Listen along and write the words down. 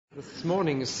This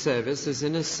morning's service is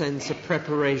in a sense a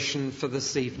preparation for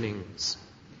this evening's.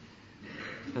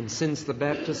 And since the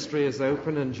baptistry is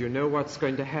open and you know what's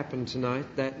going to happen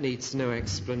tonight, that needs no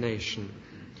explanation.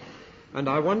 And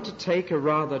I want to take a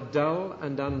rather dull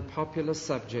and unpopular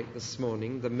subject this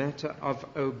morning, the matter of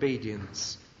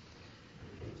obedience.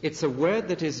 It's a word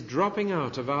that is dropping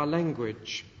out of our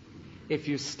language. If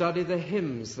you study the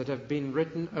hymns that have been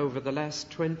written over the last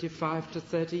 25 to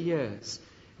 30 years,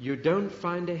 you don't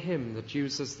find a hymn that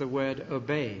uses the word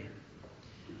obey.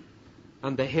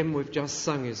 And the hymn we've just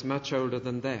sung is much older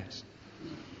than that.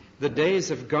 The days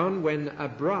have gone when a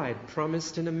bride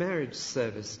promised in a marriage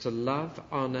service to love,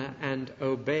 honor, and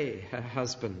obey her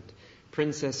husband.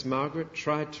 Princess Margaret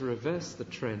tried to reverse the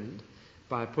trend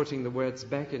by putting the words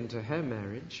back into her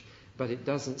marriage, but it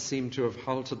doesn't seem to have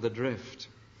halted the drift.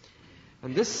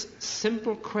 And this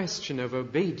simple question of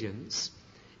obedience,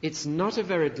 it's not a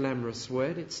very glamorous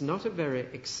word, it's not a very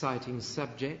exciting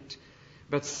subject,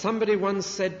 but somebody once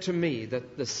said to me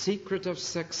that the secret of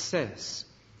success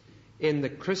in the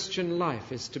Christian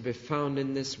life is to be found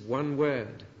in this one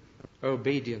word,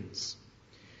 obedience.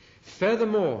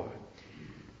 Furthermore,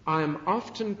 I am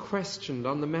often questioned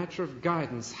on the matter of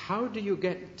guidance. How do you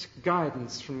get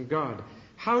guidance from God?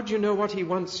 How do you know what He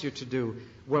wants you to do?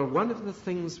 Well, one of the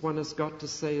things one has got to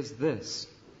say is this.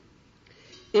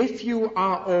 If you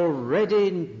are already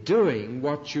doing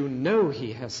what you know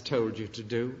He has told you to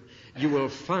do, you will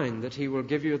find that He will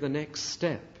give you the next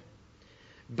step.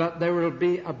 But there will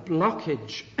be a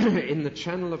blockage in the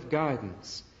channel of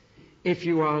guidance if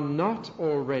you are not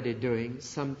already doing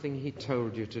something He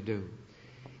told you to do.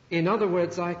 In other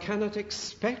words, I cannot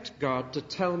expect God to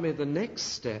tell me the next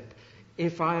step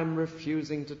if I am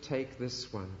refusing to take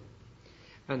this one.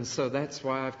 And so that's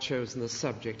why I've chosen the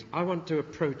subject. I want to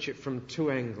approach it from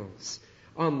two angles.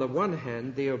 On the one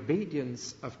hand, the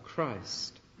obedience of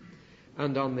Christ,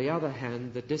 and on the other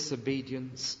hand, the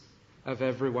disobedience of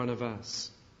every one of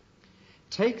us.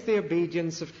 Take the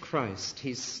obedience of Christ.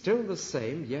 He's still the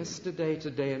same, yesterday,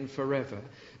 today, and forever.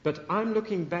 But I'm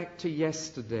looking back to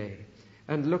yesterday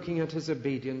and looking at His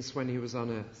obedience when He was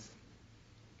on earth.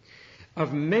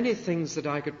 Of many things that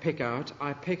I could pick out,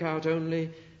 I pick out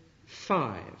only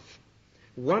 5,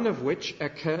 one of which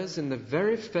occurs in the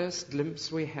very first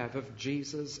glimpse we have of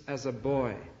Jesus as a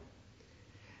boy.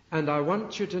 And I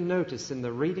want you to notice in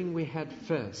the reading we had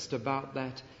first about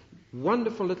that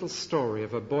wonderful little story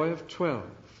of a boy of 12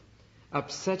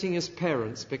 upsetting his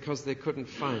parents because they couldn't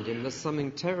find him. There's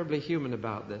something terribly human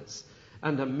about this.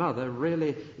 And a mother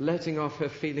really letting off her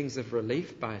feelings of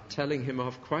relief by telling him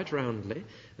off quite roundly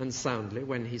and soundly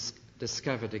when he's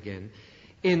discovered again.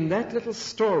 In that little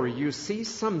story, you see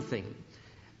something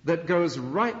that goes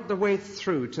right the way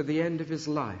through to the end of his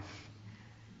life.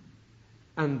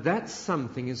 And that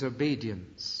something is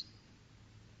obedience.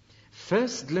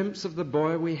 First glimpse of the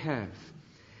boy we have.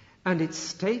 And it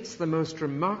states the most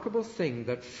remarkable thing,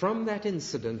 that from that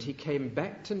incident he came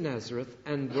back to Nazareth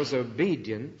and was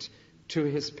obedient to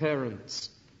his parents.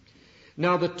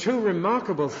 Now, the two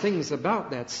remarkable things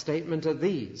about that statement are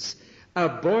these. A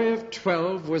boy of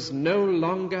 12 was no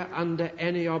longer under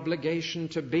any obligation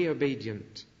to be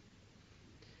obedient.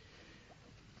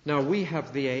 Now, we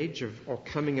have the age of, or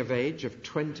coming of age of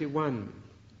 21.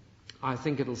 I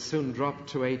think it'll soon drop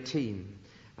to 18,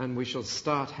 and we shall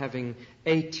start having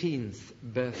 18th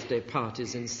birthday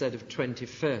parties instead of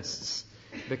 21sts,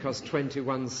 because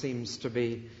 21 seems to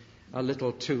be a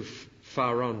little too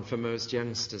far on for most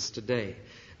youngsters today.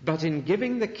 But in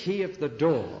giving the key of the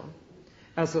door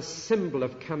as a symbol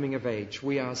of coming of age,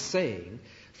 we are saying,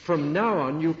 from now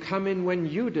on you come in when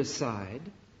you decide.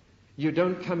 You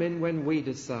don't come in when we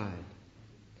decide.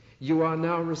 You are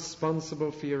now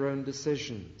responsible for your own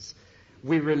decisions.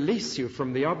 We release you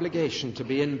from the obligation to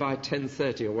be in by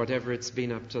 10:30 or whatever it's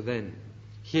been up to then.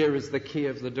 Here is the key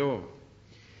of the door.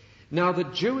 Now, the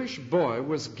Jewish boy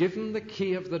was given the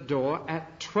key of the door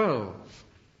at 12.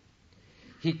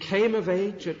 He came of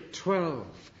age at 12,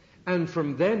 and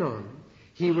from then on,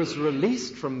 he was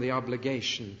released from the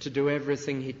obligation to do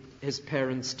everything his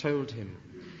parents told him.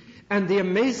 And the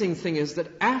amazing thing is that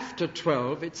after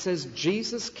 12, it says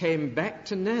Jesus came back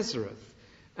to Nazareth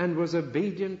and was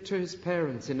obedient to his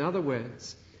parents. In other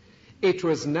words, it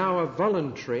was now a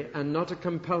voluntary and not a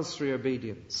compulsory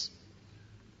obedience.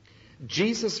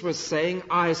 Jesus was saying,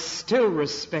 I still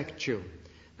respect you,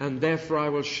 and therefore I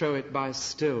will show it by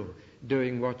still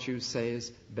doing what you say is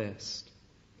best.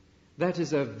 That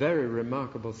is a very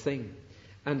remarkable thing,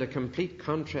 and a complete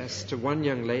contrast to one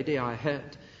young lady I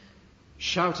had.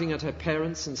 shouting at her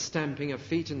parents and stamping her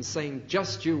feet and saying,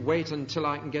 just you wait until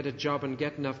I can get a job and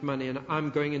get enough money and I'm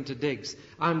going into digs.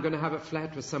 I'm going to have a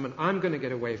flat with someone. I'm going to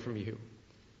get away from you.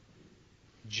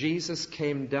 Jesus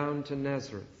came down to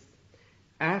Nazareth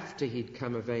after he'd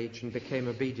come of age and became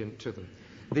obedient to them.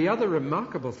 The other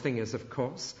remarkable thing is, of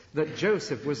course, that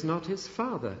Joseph was not his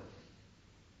father.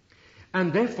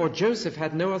 And therefore Joseph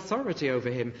had no authority over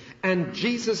him. And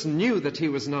Jesus knew that he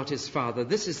was not his father.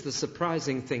 This is the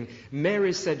surprising thing.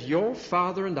 Mary said, your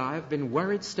father and I have been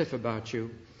worried stiff about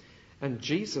you. And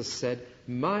Jesus said,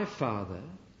 my father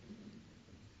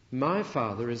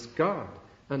is God,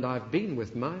 and I've been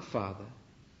with my father.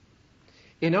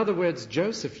 In other words,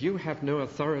 Joseph, you have no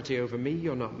authority over me.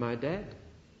 You're not my dad.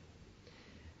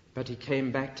 But he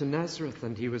came back to Nazareth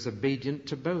and he was obedient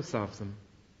to both of them.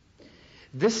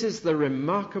 This is the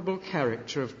remarkable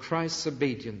character of Christ's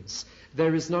obedience.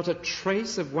 There is not a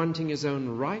trace of wanting his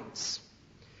own rights.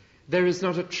 There is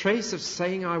not a trace of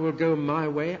saying, I will go my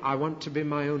way, I want to be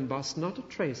my own boss. Not a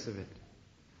trace of it.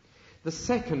 The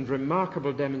second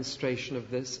remarkable demonstration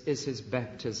of this is his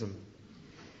baptism.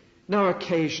 Now,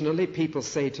 occasionally people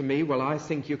say to me, well, I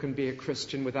think you can be a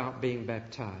Christian without being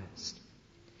baptized.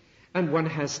 And one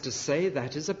has to say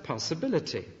that is a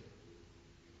possibility.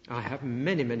 I have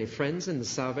many, many friends in the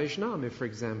Salvation Army, for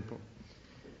example,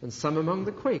 and some among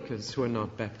the Quakers who are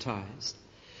not baptized.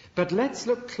 But let's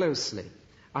look closely.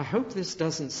 I hope this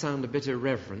doesn't sound a bit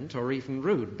irreverent or even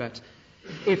rude, but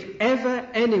if ever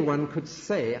anyone could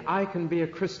say, I can be a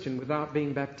Christian without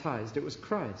being baptized, it was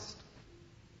Christ.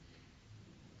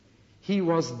 He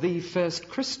was the first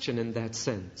Christian in that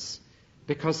sense,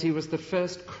 because he was the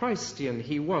first Christian.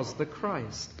 He was the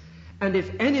Christ. And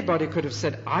if anybody could have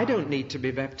said, I don't need to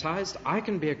be baptized, I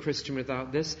can be a Christian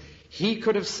without this, he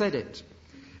could have said it.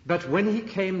 But when he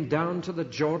came down to the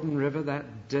Jordan River,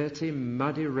 that dirty,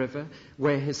 muddy river,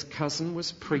 where his cousin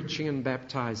was preaching and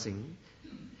baptizing,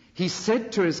 he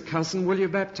said to his cousin, will you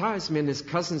baptize me? And his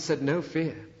cousin said, no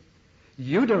fear.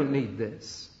 You don't need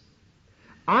this.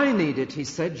 I need it, he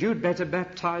said. You'd better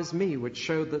baptize me, which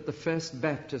showed that the first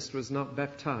Baptist was not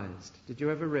baptized. Did you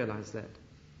ever realize that?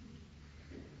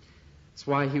 That's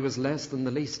why he was less than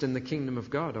the least in the kingdom of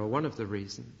God, or one of the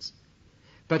reasons.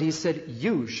 But he said,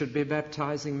 you should be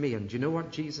baptizing me. And do you know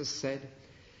what Jesus said?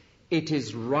 It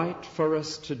is right for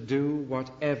us to do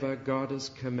whatever God has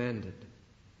commanded.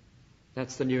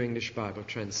 That's the New English Bible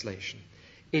translation.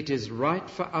 It is right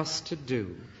for us to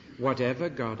do whatever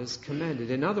God has commanded.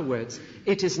 In other words,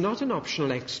 it is not an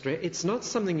optional extra. It's not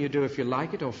something you do if you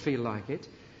like it or feel like it.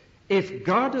 If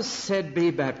God has said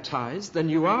be baptized, then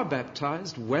you are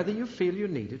baptized whether you feel you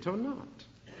need it or not.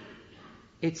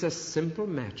 It's a simple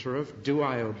matter of, do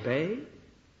I obey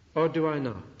or do I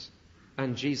not?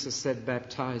 And Jesus said,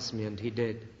 baptize me, and he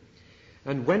did.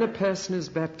 And when a person is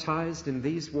baptized in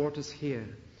these waters here,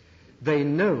 they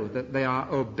know that they are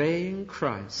obeying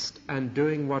Christ and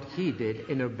doing what he did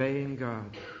in obeying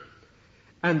God.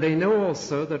 And they know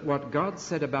also that what God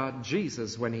said about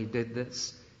Jesus when he did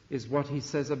this is what he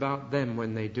says about them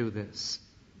when they do this.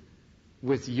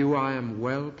 With you I am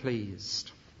well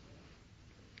pleased.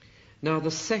 Now,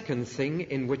 the second thing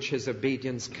in which his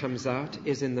obedience comes out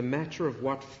is in the matter of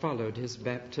what followed his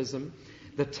baptism,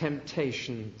 the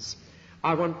temptations.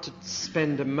 I want to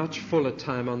spend a much fuller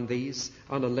time on these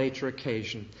on a later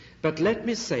occasion. But let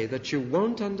me say that you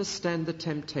won't understand the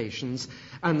temptations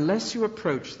unless you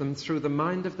approach them through the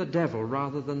mind of the devil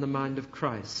rather than the mind of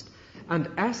Christ. And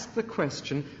ask the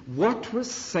question, what was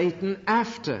Satan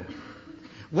after?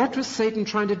 What was Satan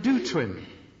trying to do to him?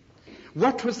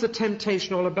 What was the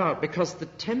temptation all about? Because the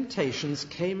temptations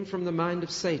came from the mind of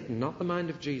Satan, not the mind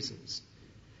of Jesus.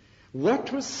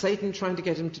 What was Satan trying to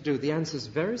get him to do? The answer is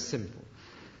very simple.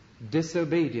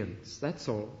 Disobedience, that's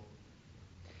all.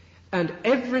 And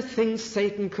everything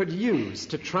Satan could use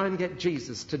to try and get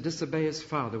Jesus to disobey his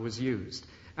Father was used.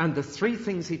 And the three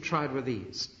things he tried were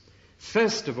these.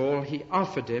 First of all, he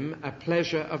offered him a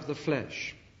pleasure of the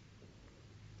flesh.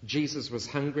 Jesus was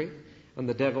hungry, and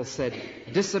the devil said,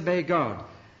 disobey God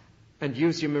and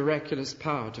use your miraculous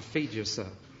power to feed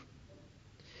yourself.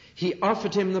 He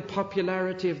offered him the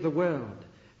popularity of the world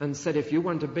and said, if you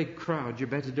want a big crowd, you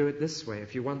better do it this way.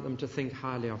 If you want them to think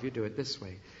highly of you, do it this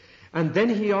way. And then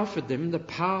he offered them the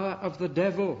power of the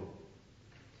devil.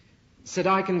 Said,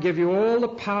 I can give you all the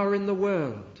power in the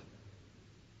world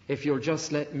if you'll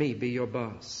just let me be your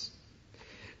boss.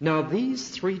 Now, these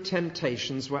three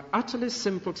temptations were utterly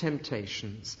simple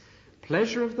temptations.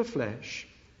 Pleasure of the flesh,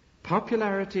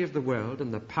 popularity of the world,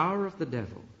 and the power of the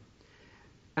devil.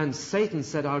 And Satan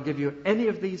said, I'll give you any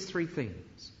of these three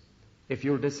things if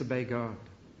you'll disobey God.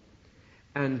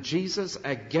 And Jesus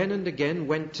again and again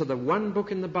went to the one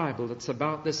book in the Bible that's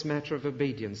about this matter of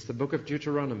obedience, the book of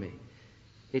Deuteronomy.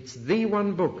 It's the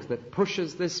one book that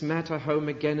pushes this matter home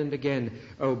again and again.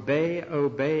 Obey,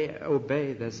 obey,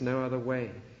 obey. There's no other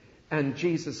way. And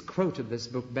Jesus quoted this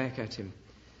book back at him.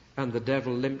 And the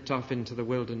devil limped off into the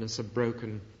wilderness a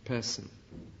broken person.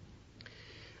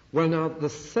 Well, now, the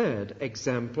third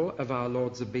example of our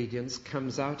Lord's obedience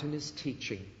comes out in his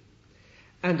teaching.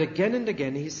 And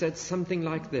again he said something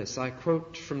like this. I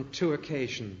quote from 2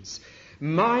 occasions.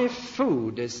 My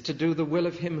food is to do the will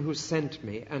of him who sent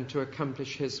me and to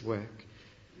accomplish his work.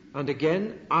 And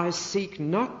again, I seek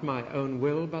not my own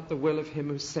will, but the will of him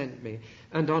who sent me.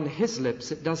 And on his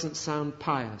lips it doesn't sound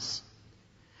pious.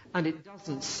 And it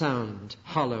doesn't sound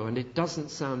hollow. And it doesn't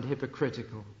sound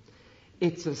hypocritical.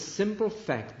 It's a simple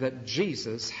fact that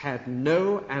Jesus had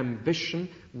no ambition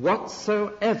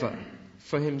whatsoever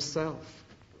for himself.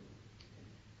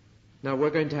 Now,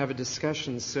 we're going to have a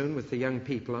discussion soon with the young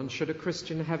people on should a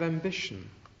Christian have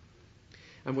ambition.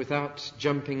 And without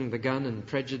jumping the gun and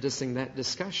prejudicing that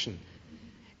discussion,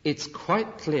 it's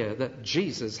quite clear that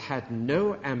Jesus had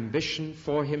no ambition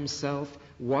for himself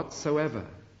whatsoever.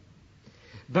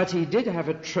 But he did have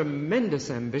a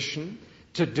tremendous ambition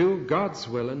to do God's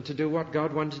will and to do what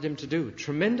God wanted him to do.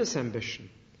 Tremendous ambition.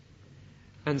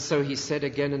 And so he said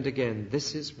again and again,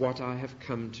 this is what I have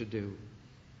come to do.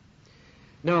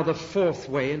 Now, the fourth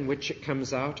way in which it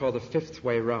comes out, or the fifth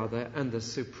way rather, and the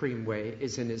supreme way,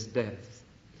 is in his death.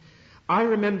 I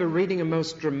remember reading a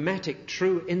most dramatic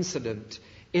true incident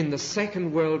in the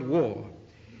Second World War,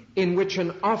 in which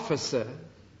an officer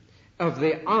of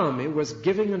the army was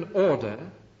giving an order,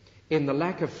 in the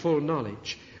lack of full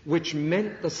knowledge, which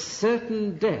meant the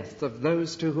certain death of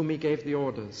those to whom he gave the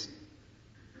orders.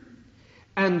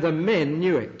 And the men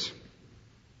knew it.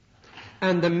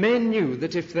 And the men knew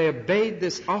that if they obeyed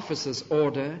this officer's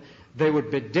order, they would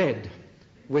be dead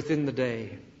within the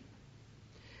day.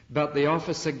 But the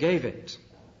officer gave it.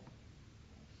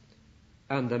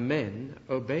 And the men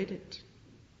obeyed it.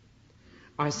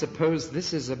 I suppose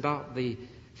this is about the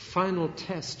final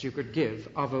test you could give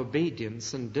of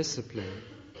obedience and discipline.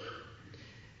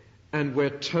 And we're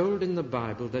told in the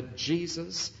Bible that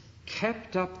Jesus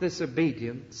kept up this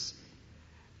obedience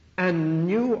and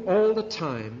knew all the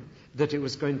time that it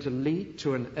was going to lead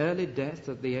to an early death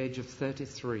at the age of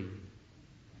 33.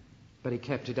 But he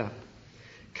kept it up.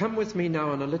 Come with me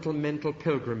now on a little mental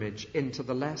pilgrimage into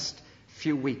the last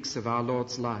few weeks of our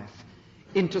Lord's life,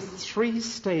 into 3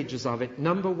 stages of it.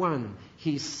 Number 1,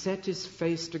 he set his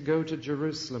face to go to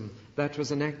Jerusalem. That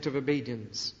was an act of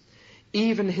obedience.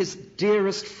 Even his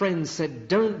dearest friends said,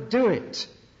 don't do it.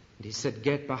 And he said,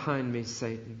 get behind me,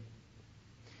 Satan.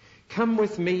 Come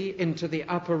with me into the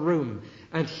upper room.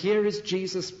 And here is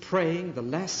Jesus praying the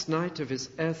last night of his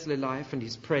earthly life. And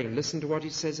he's praying. Listen to what he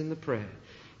says in the prayer.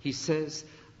 He says,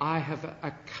 I have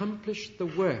accomplished the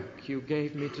work you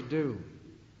gave me to do.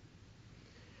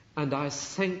 And I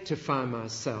sanctify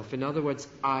myself. In other words,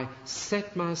 I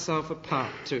set myself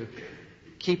apart to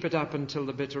keep it up until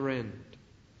the bitter end.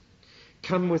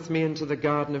 Come with me into the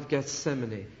Garden of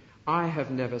Gethsemane. I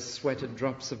have never sweated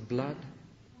drops of blood.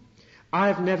 I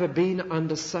have never been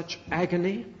under such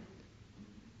agony.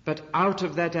 But out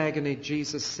of that agony,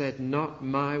 Jesus said, not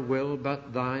my will,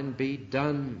 but thine be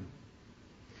done.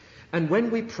 And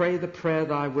when we pray the prayer,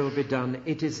 thy will be done,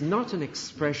 it is not an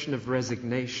expression of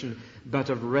resignation, but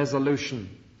of resolution.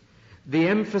 The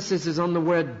emphasis is on the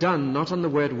word done, not on the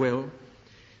word will.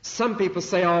 Some people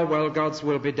say, oh, well, God's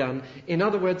will be done. In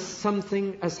other words,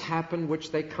 something has happened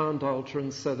which they can't alter,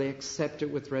 and so they accept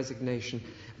it with resignation.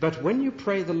 But when you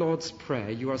pray the Lord's Prayer,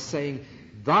 you are saying,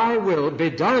 thy will be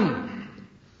done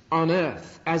on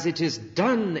earth as it is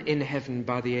done in heaven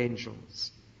by the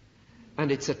angels.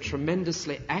 And it's a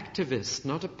tremendously activist,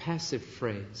 not a passive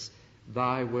phrase.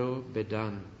 Thy will be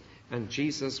done. And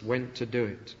Jesus went to do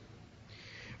it.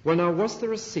 Well, now, was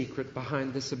there a secret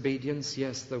behind this obedience?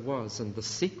 Yes, there was. And the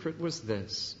secret was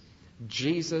this.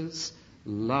 Jesus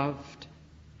loved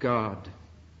God.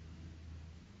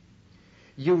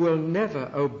 You will never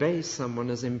obey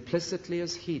someone as implicitly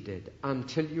as he did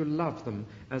until you love them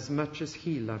as much as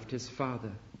he loved his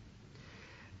Father.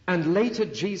 And later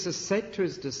Jesus said to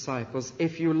his disciples,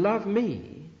 if you love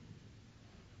me,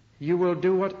 you will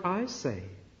do what I say.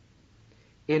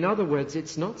 In other words,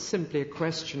 it's not simply a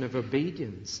question of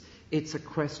obedience, it's a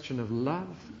question of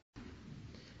love.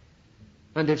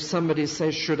 And if somebody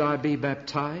says, should I be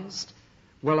baptized?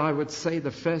 Well, I would say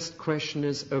the first question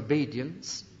is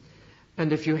obedience.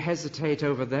 And if you hesitate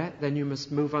over that, then you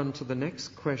must move on to the next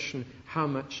question, how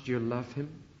much do you love him?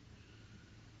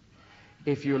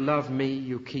 If you love me,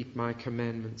 you keep my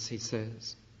commandments, he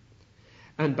says.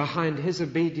 And behind his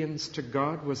obedience to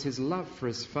God was his love for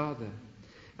his Father.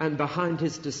 And behind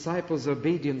his disciples'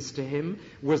 obedience to him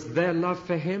was their love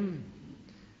for him.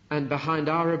 And behind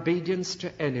our obedience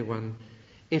to anyone,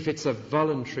 if it's a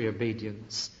voluntary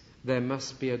obedience, there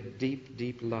must be a deep,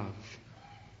 deep love.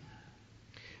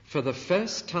 For the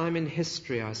first time in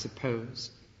history, I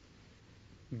suppose,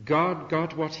 God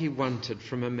got what he wanted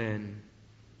from a man.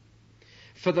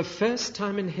 For the first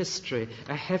time in history,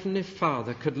 a heavenly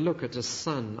Father could look at a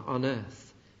son on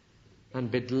earth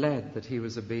and be glad that he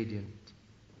was obedient.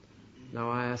 Now,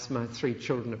 I asked my 3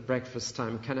 children at breakfast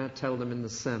time, can I tell them in the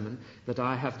sermon that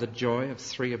I have the joy of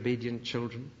 3 obedient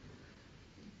children?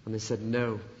 And they said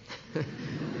no.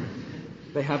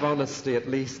 They have honesty, at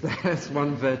least. That's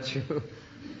one virtue.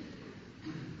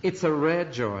 It's a rare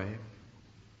joy.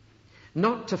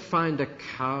 Not to find a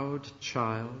cowed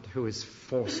child who is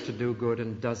forced to do good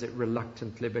and does it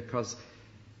reluctantly because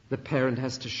the parent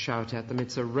has to shout at them.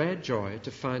 It's a rare joy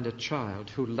to find a child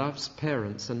who loves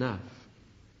parents enough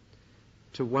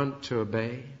to want to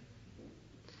obey,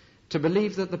 to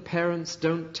believe that the parents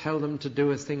don't tell them to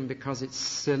do a thing because it's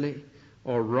silly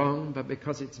or wrong, but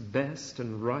because it's best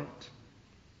and right,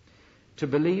 to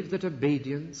believe that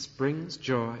obedience brings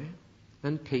joy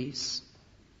and peace.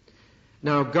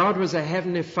 Now, God was a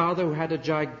heavenly Father who had a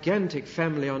gigantic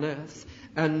family on earth,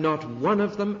 and not one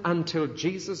of them, until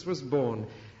Jesus was born,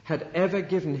 had ever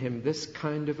given him this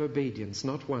kind of obedience,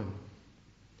 not one.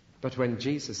 But when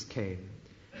Jesus came,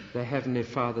 the heavenly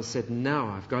Father said, now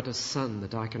I've got a son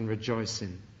that I can rejoice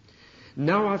in.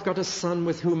 Now I've got a son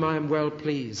with whom I am well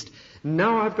pleased.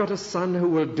 Now I've got a son who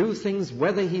will do things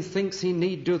whether he thinks he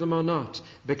need do them or not,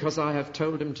 because I have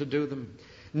told him to do them.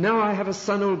 Now I have a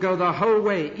son who will go the whole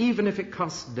way, even if it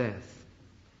costs death,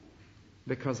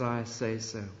 because I say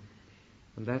so.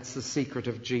 And that's the secret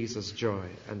of Jesus' joy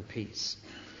and peace.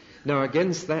 Now,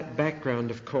 against that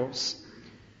background, of course,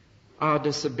 our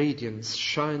disobedience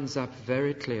shines up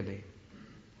very clearly.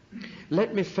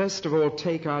 Let me first of all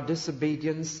take our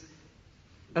disobedience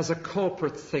as a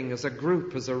corporate thing, as a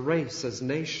group, as a race, as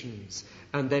nations,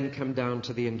 and then come down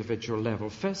to the individual level.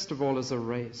 First of all, as a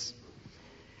race.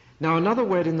 Now, another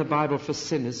word in the Bible for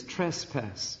sin is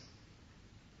trespass.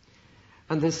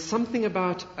 And there's something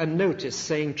about a notice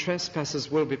saying trespassers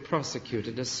will be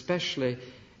prosecuted, especially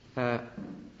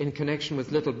in connection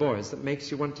with little boys, that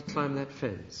makes you want to climb that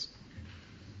fence.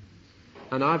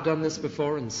 And I've done this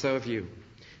before, and so have you.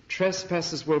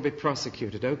 Trespassers will be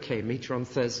prosecuted. Okay, meet you on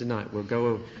Thursday night. We'll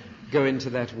go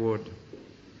into that wood.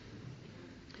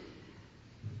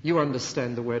 You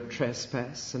understand the word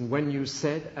trespass, and when you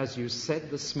said, as you said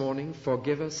this morning,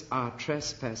 forgive us our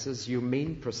trespasses, you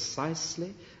mean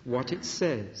precisely what it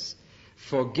says.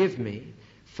 Forgive me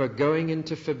for going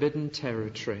into forbidden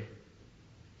territory,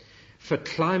 for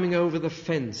climbing over the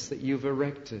fence that you've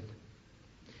erected.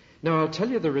 Now, I'll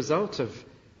tell you the result of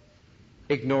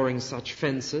ignoring such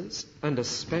fences, and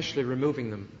especially removing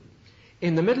them.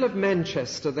 In the middle of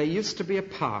Manchester, there used to be a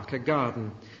park, a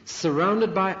garden,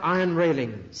 surrounded by iron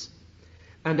railings.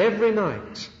 And every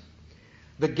night,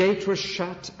 the gate was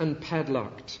shut and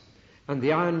padlocked, and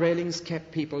the iron railings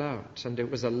kept people out, and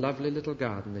it was a lovely little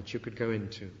garden that you could go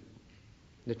into.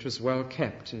 It was well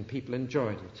kept, and people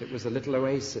enjoyed it. It was a little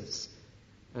oasis.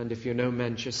 And if you know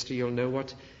Manchester, you'll know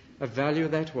what a value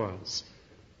that was.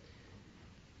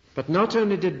 But not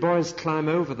only did boys climb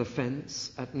over the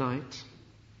fence at night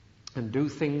and do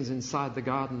things inside the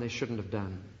garden they shouldn't have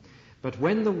done, but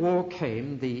when the war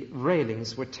came, the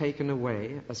railings were taken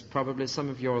away, as probably some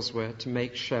of yours were, to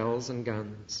make shells and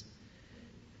guns.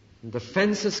 And the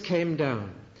fences came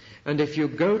down, and if you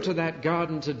go to that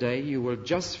garden today, you will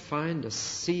just find a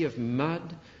sea of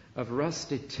mud, of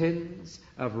rusty tins,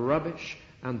 of rubbish,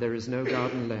 and there is no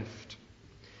garden left.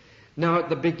 Now, at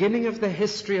the beginning of the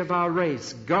history of our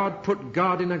race, God put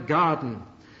God in a garden,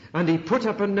 and he put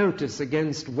up a notice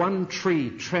against one tree,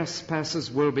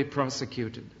 trespassers will be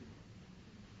prosecuted.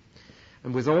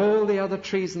 And with all the other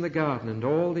trees in the garden and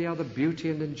all the other beauty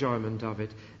and enjoyment of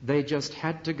it, they just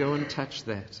had to go and touch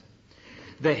that.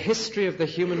 The history of the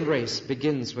human race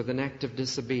begins with an act of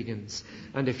disobedience.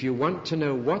 And if you want to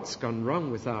know what's gone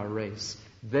wrong with our race,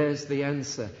 there's the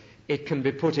answer. It can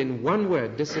be put in one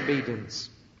word, disobedience.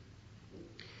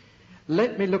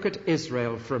 Let me look at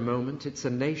Israel for a moment. It's a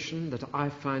nation that I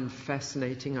find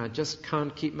fascinating. I just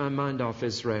can't keep my mind off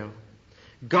Israel.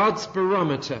 God's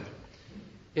barometer,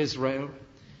 Israel.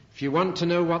 If you want to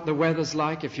know what the weather's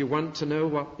like, if you want to know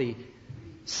what the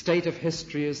state of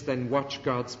history is, then watch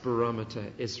God's barometer,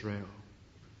 Israel.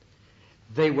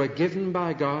 They were given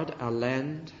by God a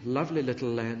land, lovely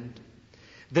little land,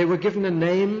 They were given a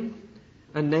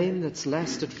name that's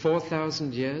lasted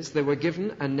 4,000 years. They were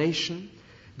given a nation.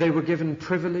 They were given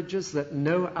privileges that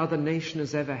no other nation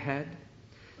has ever had,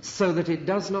 so that it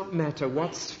does not matter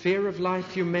what sphere of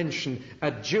life you mention,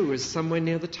 a Jew is somewhere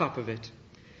near the top of it.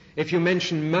 If you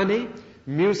mention money,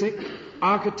 music,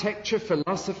 architecture,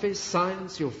 philosophy,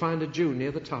 science, you'll find a Jew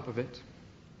near the top of it.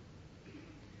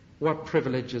 What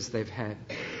privileges they've had.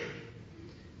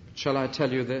 Shall I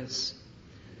tell you this?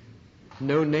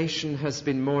 No nation has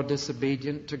been more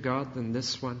disobedient to God than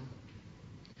this one.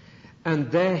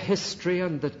 And their history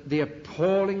and the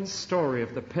appalling story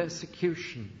of the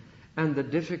persecution and the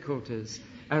difficulties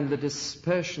and the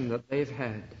dispersion that they've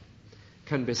had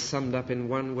can be summed up in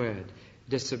one word: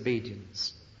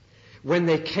 disobedience. When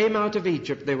they came out of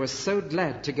Egypt, they were so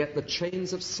glad to get the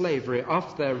chains of slavery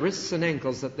off their wrists and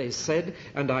ankles that they said,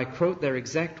 and I quote their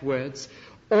exact words,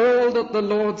 "All that the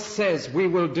Lord says we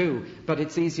will do." But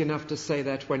it's easy enough to say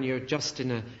that when you're just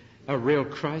in a real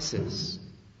crisis.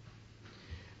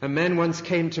 A man once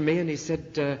came to me and he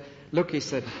said, look, he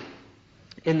said,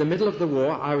 in the middle of the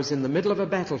war, I was in the middle of a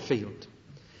battlefield.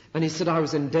 And he said, I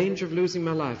was in danger of losing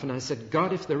my life. And I said,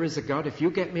 God, if there is a God, if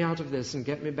you get me out of this and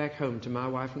get me back home to my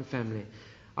wife and family,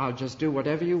 I'll just do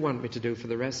whatever you want me to do for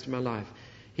the rest of my life.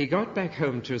 He got back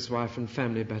home to his wife and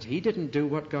family, but he didn't do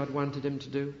what God wanted him to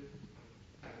do.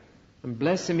 And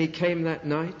bless him, he came that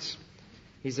night.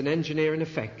 He's an engineer in a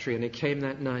factory, and he came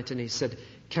that night and he said,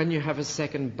 can you have a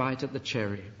second bite at the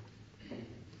cherry?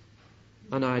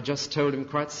 And I just told him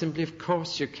quite simply, of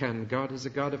course you can. God is a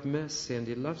God of mercy and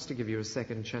he loves to give you a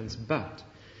second chance. But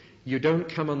you don't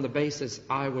come on the basis,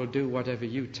 I will do whatever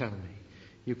you tell me.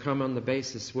 You come on the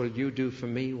basis, will you do for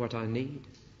me what I need?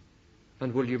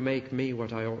 And will you make me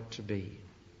what I ought to be?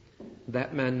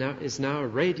 That man is now a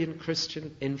radiant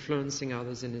Christian, influencing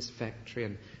others in his factory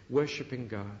and worshipping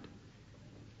God.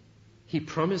 He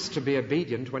promised to be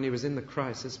obedient when he was in the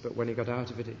crisis, but when he got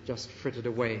out of it, it just frittered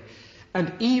away.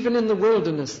 And even in the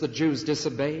wilderness, the Jews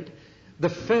disobeyed. The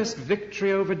first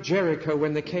victory over Jericho,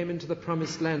 when they came into the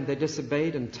promised land, they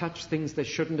disobeyed and touched things they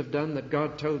shouldn't have done, that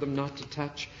God told them not to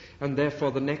touch, and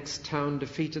therefore the next town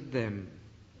defeated them.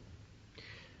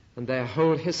 And their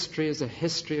whole history is a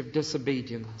history of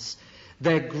disobedience.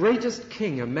 Their greatest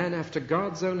king, a man after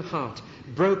God's own heart,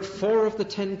 broke 4 of the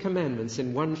 10 commandments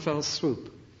in one fell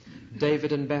swoop.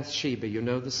 David and Bathsheba, you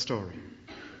know the story.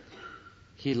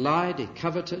 He lied, he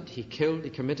coveted, he killed, he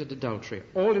committed adultery,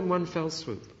 all in one fell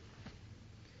swoop.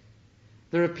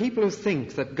 There are people who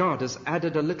think that God has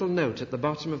added a little note at the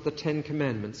bottom of the 10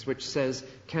 commandments which says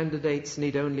candidates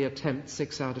need only attempt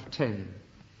 6 out of 10.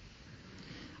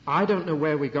 I don't know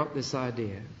where we got this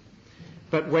idea,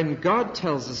 but when God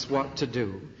tells us what to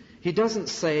do, he doesn't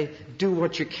say, do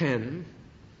what you can.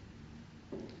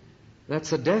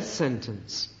 That's a death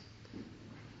sentence.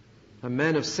 A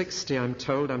man of 60, I'm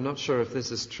told, I'm not sure if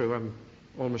this is true, I'm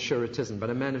almost sure it isn't,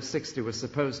 but a man of 60 was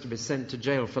supposed to be sent to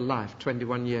jail for life,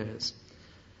 21 years.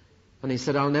 And he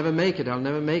said, I'll never make it, I'm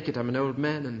an old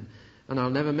man and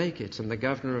I'll never make it. And the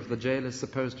governor of the jail is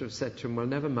supposed to have said to him, well,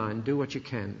 never mind, do what you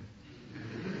can.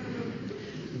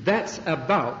 That's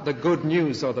about the good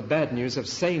news or the bad news of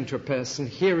saying to a person,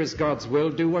 here is God's will,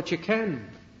 do what you can.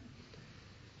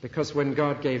 Because when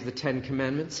God gave the 10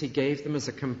 commandments, he gave them as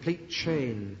a complete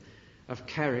chain of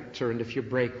character, and if you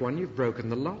break one, you've broken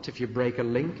the lot. If you break a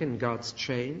link in God's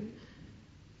chain,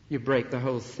 you break the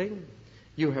whole thing.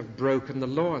 You have broken the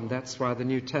law, and that's why the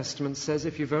New Testament says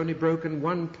if you've only broken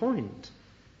one point,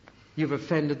 you've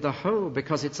offended the whole,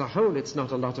 because it's a whole, it's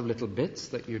not a lot of little bits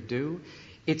that you do.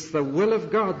 It's the will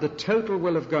of God, the total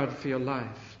will of God for your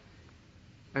life,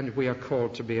 and we are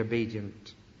called to be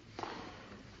obedient.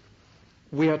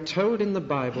 We are told in the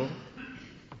Bible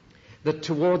that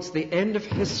towards the end of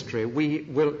history we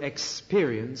will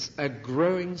experience a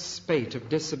growing spate of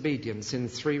disobedience in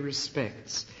 3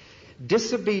 respects.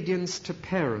 Disobedience to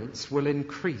parents will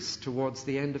increase towards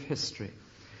the end of history.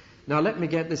 Now let me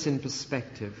get this in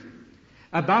perspective.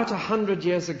 About 100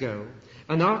 years ago,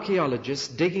 an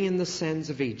archaeologist digging in the sands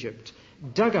of Egypt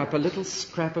dug up a little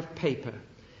scrap of paper,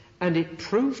 and it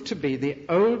proved to be the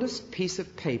oldest piece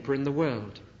of paper in the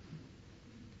world.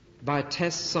 By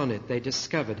tests on it, they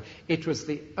discovered it was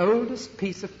the oldest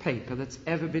piece of paper that's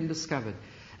ever been discovered.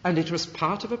 And it was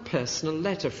part of a personal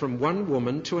letter from one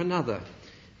woman to another.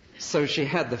 So she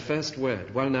had the first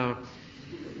word. Well, now,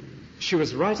 she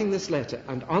was writing this letter,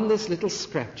 and on this little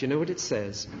scrap, do you know what it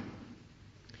says?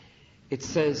 It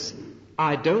says,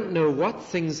 I don't know what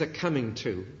things are coming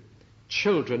to.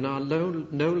 Children are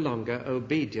no longer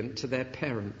obedient to their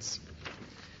parents.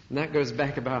 And that goes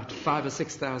back about 5,000 or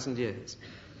 6,000 years.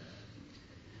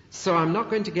 So I'm not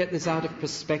going to get this out of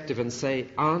perspective and say,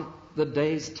 aren't the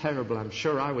days terrible? I'm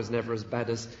sure I was never as bad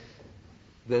as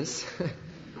this.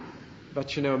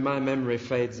 But you know, my memory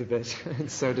fades a bit, and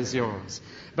so does yours.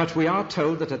 But we are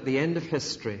told that at the end of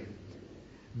history,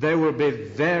 there will be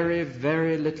very,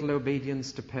 very little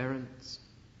obedience to parents.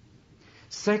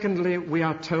 Secondly, we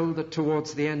are told that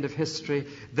towards the end of history,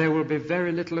 there will be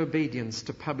very little obedience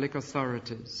to public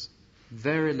authorities.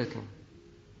 Very little.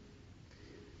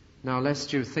 Now,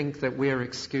 lest you think that we are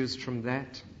excused from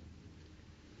that,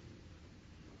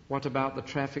 what about the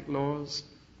traffic laws?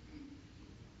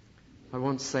 I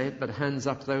won't say it, but hands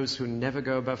up those who never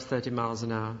go above 30 miles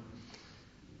an hour.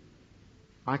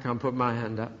 I can't put my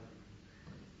hand up.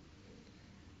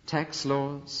 Tax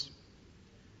laws,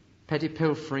 petty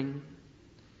pilfering.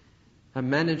 A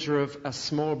manager of a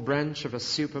small branch of a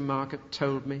supermarket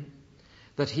told me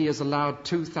that he is allowed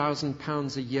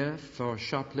 £2,000 a year for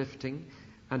shoplifting,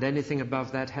 and anything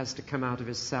above that has to come out of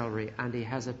his salary, and he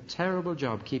has a terrible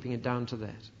job keeping it down to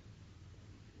that.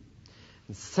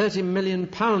 And £30 million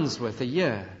worth a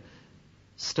year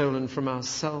stolen from our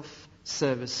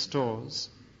self-service stores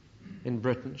in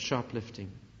Britain,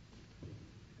 shoplifting.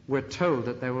 We're told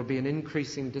that there will be an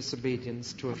increasing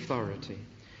disobedience to authority.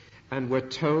 And we're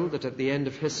told that at the end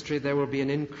of history there will be an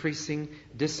increasing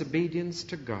disobedience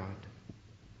to God.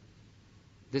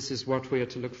 This is what we are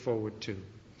to look forward to.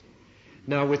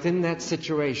 Now, within that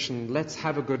situation, let's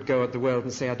have a good go at the world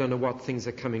and say, I don't know what things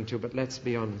are coming to, but let's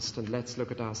be honest and let's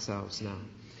look at ourselves now.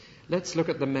 Let's look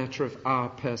at the matter of our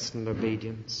personal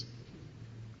obedience.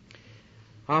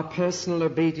 Our personal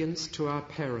obedience to our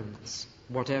parents,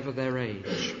 whatever their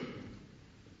age.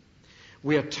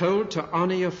 We are told to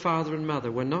honor your father and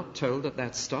mother. We're not told that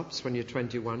that stops when you're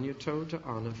 21. You're told to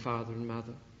honor father and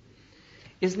mother.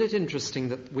 Isn't it interesting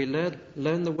that we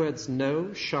learn the words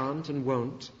no, shan't, and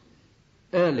won't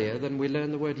earlier than we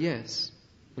learn the word yes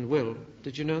and will?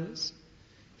 Did you know this?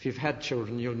 If you've had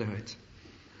children, you'll know it.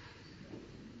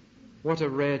 What a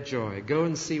rare joy. Go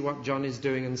and see what John is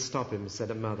doing and stop him,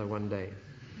 said a mother one day.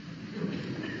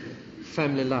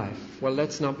 Family life. Well,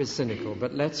 let's not be cynical,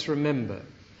 but let's remember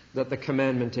that the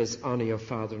commandment is honor your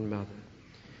father and mother.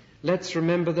 Let's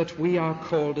remember that we are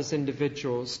called as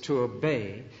individuals to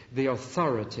obey the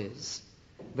authorities,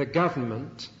 the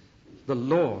government, the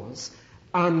laws,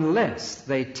 unless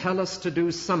they tell us to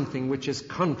do something which is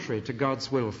contrary to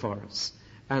God's will for us.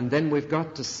 And then we've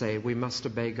got to say we must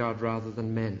obey God rather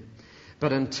than men.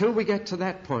 But until we get to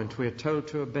that point, we are told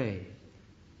to obey,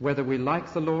 whether we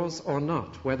like the laws or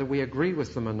not, whether we agree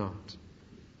with them or not.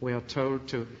 We are told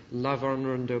to love,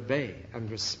 honor, and obey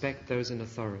and respect those in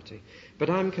authority.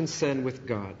 But I'm concerned with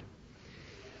God.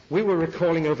 We were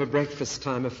recalling over breakfast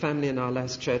time a family in our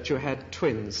last church who had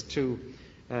twins, two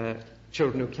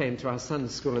children who came to our Sunday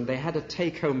school, and they had a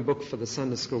take-home book for the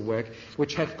Sunday school work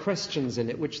which had questions in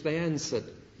it which they answered.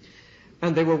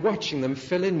 And they were watching them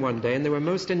fill in one day, and they were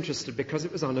most interested because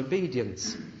it was on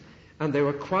obedience. And they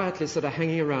were quietly sort of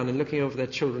hanging around and looking over their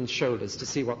children's shoulders to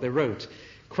see what they wrote.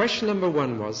 Question number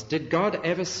 1 was, did God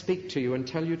ever speak to you and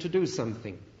tell you to do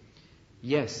something?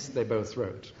 Yes, they both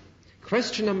wrote.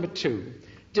 Question number 2,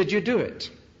 did you do it?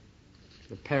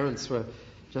 The parents were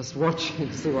just watching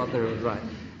to see what they would write.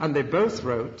 And they both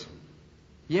wrote,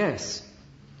 yes.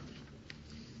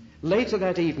 Later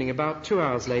that evening, about 2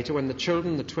 hours later, when the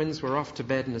children, the twins, were off to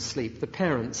bed and asleep, the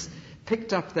parents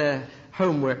picked up their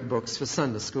homework books for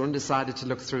Sunday school and decided to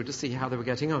look through to see how they were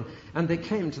getting on. And they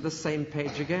came to the same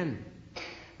page again.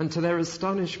 And to their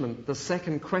astonishment, the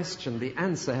second question, the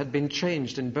answer had been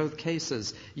changed in both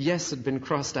cases. Yes had been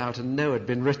crossed out and no had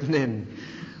been written in,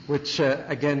 which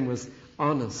again was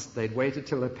honest. They'd waited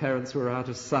till their parents were out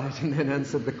of sight and then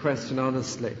answered the question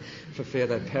honestly, for fear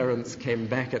their parents came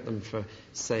back at them for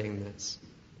saying this.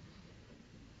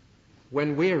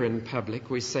 When we're in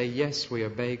public, we say, yes, we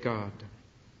obey God.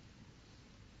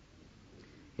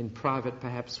 In private,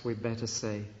 perhaps we better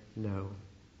say no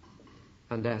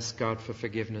and ask God for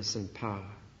forgiveness and power.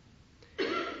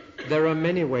 There are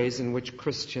many ways in which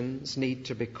Christians need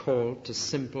to be called to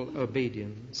simple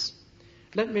obedience.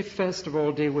 Let me first of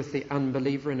all deal with the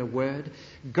unbeliever in a word.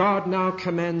 God now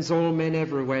commands all men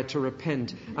everywhere to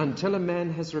repent. Until a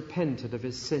man has repented of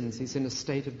his sins, he's in a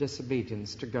state of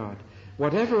disobedience to God.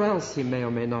 Whatever else he may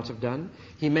or may not have done,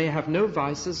 he may have no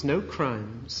vices, no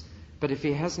crimes, but if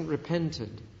he hasn't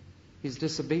repented, he's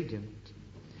disobedient.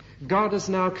 God has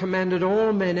now commanded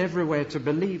all men everywhere to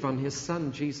believe on his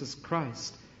Son, Jesus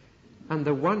Christ. And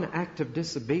the one act of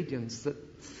disobedience that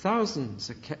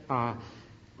thousands are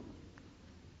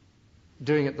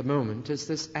doing at the moment is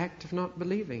this act of not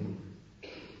believing.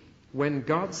 When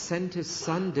God sent his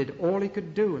Son, did all he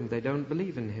could do, and they don't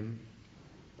believe in him.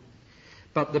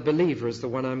 but the believer is the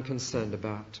one I'm concerned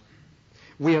about.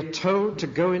 We are told to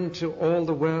go into all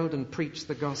the world and preach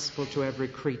the gospel to every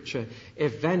creature.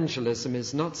 Evangelism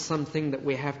is not something that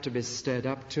we have to be stirred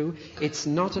up to. It's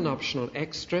not an optional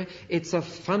extra. It's a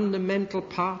fundamental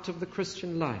part of the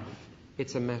Christian life.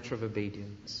 It's a matter of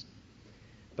obedience.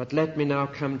 But let me now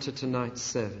come to tonight's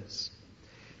service.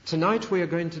 Tonight we are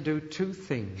going to do two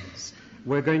things.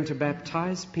 We're going to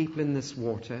baptize people in this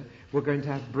water. We're going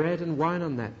to have bread and wine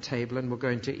on that table, and we're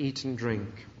going to eat and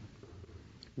drink.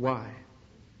 Why?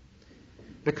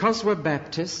 Because we're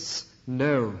Baptists?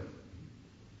 No.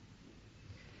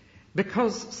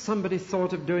 Because somebody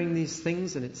thought of doing these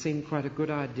things and it seemed quite a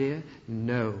good idea?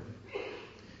 No.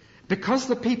 Because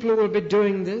the people who will be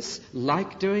doing this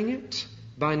like doing it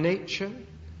by nature?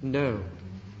 No.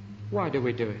 Why do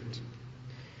we do it?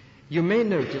 You may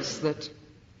notice that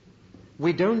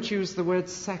we don't use the word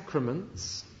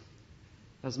sacraments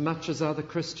as much as other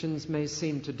Christians may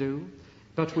seem to do.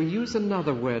 But we use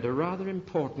another word, a rather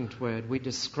important word. We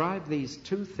describe these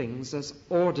two things as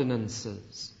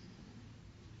ordinances.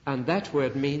 And that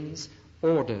word means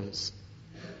orders.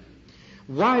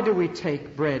 Why do we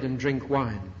take bread and drink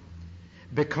wine?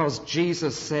 Because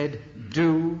Jesus said,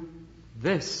 do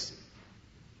this.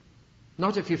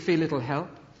 Not if you feel little help.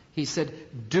 He said,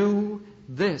 do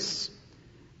this.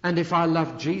 And if I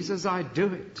love Jesus, I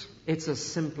do it. It's as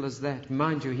simple as that.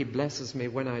 Mind you, he blesses me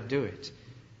when I do it.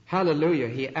 Hallelujah,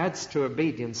 he adds to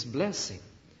obedience blessing.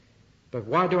 But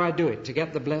why do I do it? To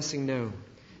get the blessing? No.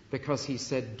 Because he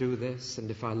said, do this,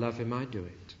 and if I love him, I do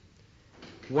it.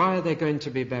 Why are they going to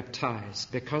be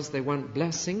baptized? Because they want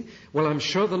blessing? Well, I'm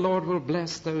sure the Lord will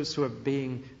bless those who are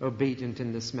being obedient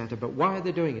in this matter. But why are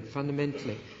they doing it?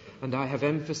 Fundamentally, and I have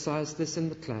emphasized this in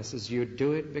the classes, you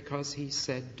do it because he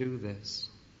said, do this.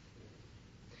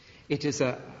 It is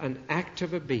an act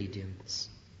of obedience.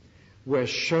 We're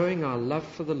showing our love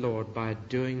for the Lord by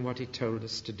doing what he told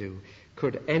us to do.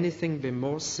 Could anything be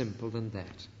more simple than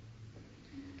that?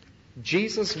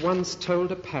 Jesus once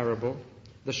told a parable,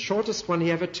 the shortest one he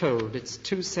ever told. It's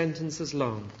 2 sentences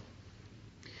long.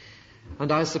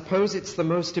 And I suppose it's the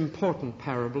most important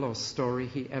parable or story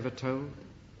he ever told.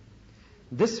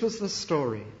 This was the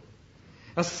story.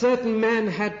 A certain man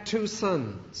had 2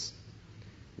 sons.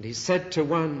 And he said to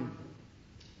one,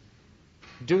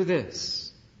 do this.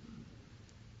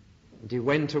 And he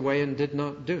went away and did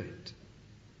not do it.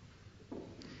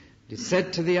 He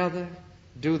said to the other,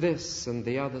 do this. And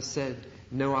the other said,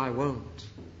 no, I won't.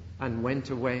 And went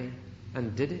away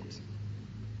and did it.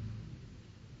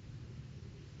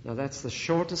 Now that's the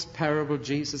shortest parable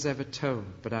Jesus ever told,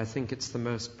 but I think it's the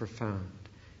most profound.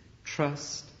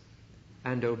 Trust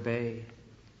and obey,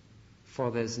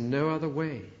 for there's no other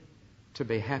way to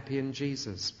be happy in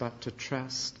Jesus but to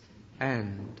trust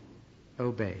and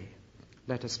obey.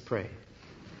 Let us pray.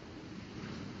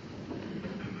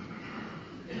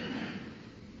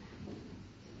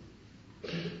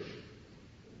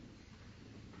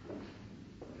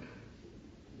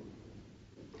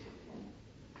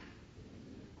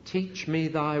 Teach me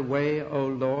thy way, O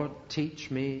Lord, teach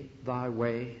me thy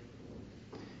way.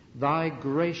 Thy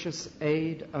gracious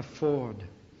aid afford.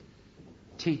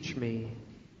 Teach me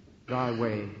thy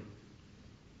way.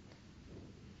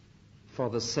 For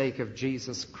the sake of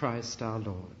Jesus Christ our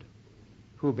Lord,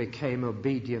 who became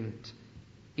obedient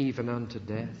even unto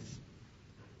death.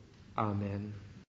 Amen.